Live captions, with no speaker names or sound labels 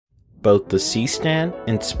Both the C-stand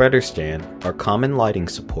and spreader stand are common lighting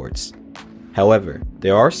supports. However,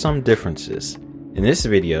 there are some differences. In this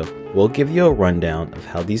video, we'll give you a rundown of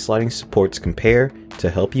how these lighting supports compare to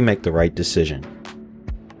help you make the right decision.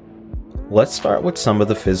 Let's start with some of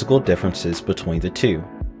the physical differences between the two.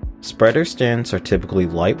 Spreader stands are typically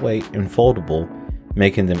lightweight and foldable,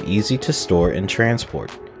 making them easy to store and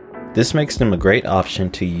transport. This makes them a great option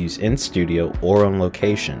to use in studio or on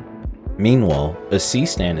location. Meanwhile, a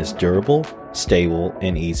C-stand is durable, stable,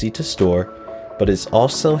 and easy to store, but is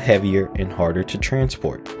also heavier and harder to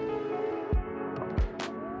transport.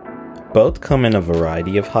 Both come in a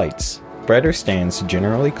variety of heights. Spreader stands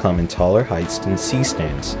generally come in taller heights than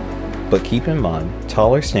C-stands, but keep in mind,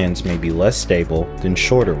 taller stands may be less stable than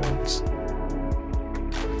shorter ones.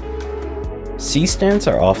 C-stands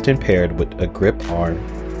are often paired with a grip arm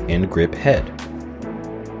and grip head.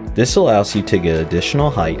 This allows you to get additional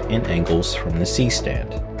height and angles from the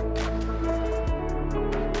C-stand.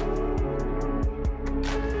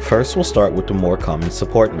 First, we'll start with the more common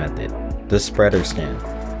support method, the spreader stand.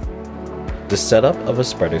 The setup of a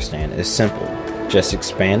spreader stand is simple. Just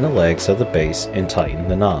expand the legs of the base and tighten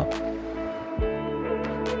the knob.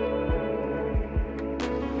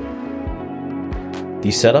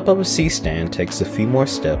 The setup of a C-stand takes a few more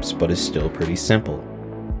steps but is still pretty simple.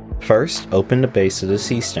 First, open the base of the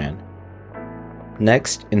C-stand.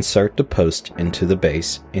 Next, insert the post into the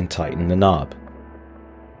base and tighten the knob.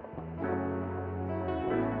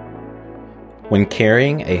 When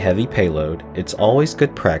carrying a heavy payload, it's always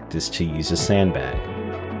good practice to use a sandbag.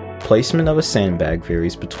 Placement of a sandbag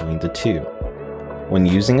varies between the two. When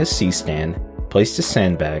using a C-stand, place the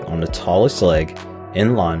sandbag on the tallest leg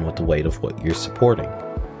in line with the weight of what you're supporting.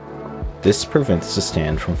 This prevents the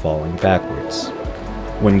stand from falling backwards.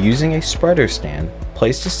 When using a spreader stand,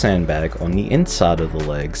 place the sandbag on the inside of the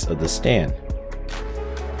legs of the stand.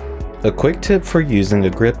 A quick tip for using a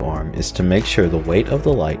grip arm is to make sure the weight of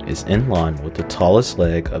the light is in line with the tallest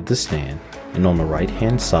leg of the stand and on the right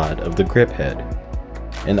hand side of the grip head.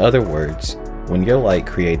 In other words, when your light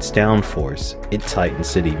creates downforce, it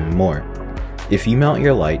tightens it even more. If you mount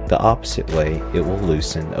your light the opposite way, it will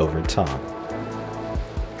loosen over time.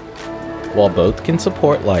 While both can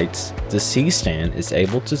support lights, the C-stand is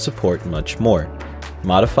able to support much more.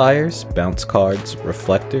 Modifiers, bounce cards,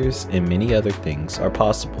 reflectors, and many other things are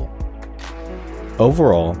possible.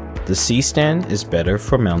 Overall, the C-stand is better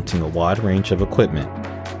for mounting a wide range of equipment.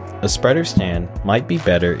 A spreader stand might be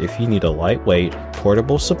better if you need a lightweight,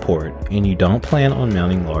 portable support and you don't plan on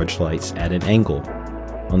mounting large lights at an angle.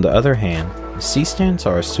 On the other hand, C-stands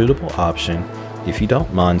are a suitable option if you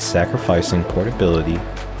don't mind sacrificing portability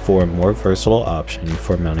for a more versatile option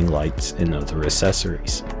for mounting lights and other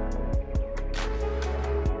accessories.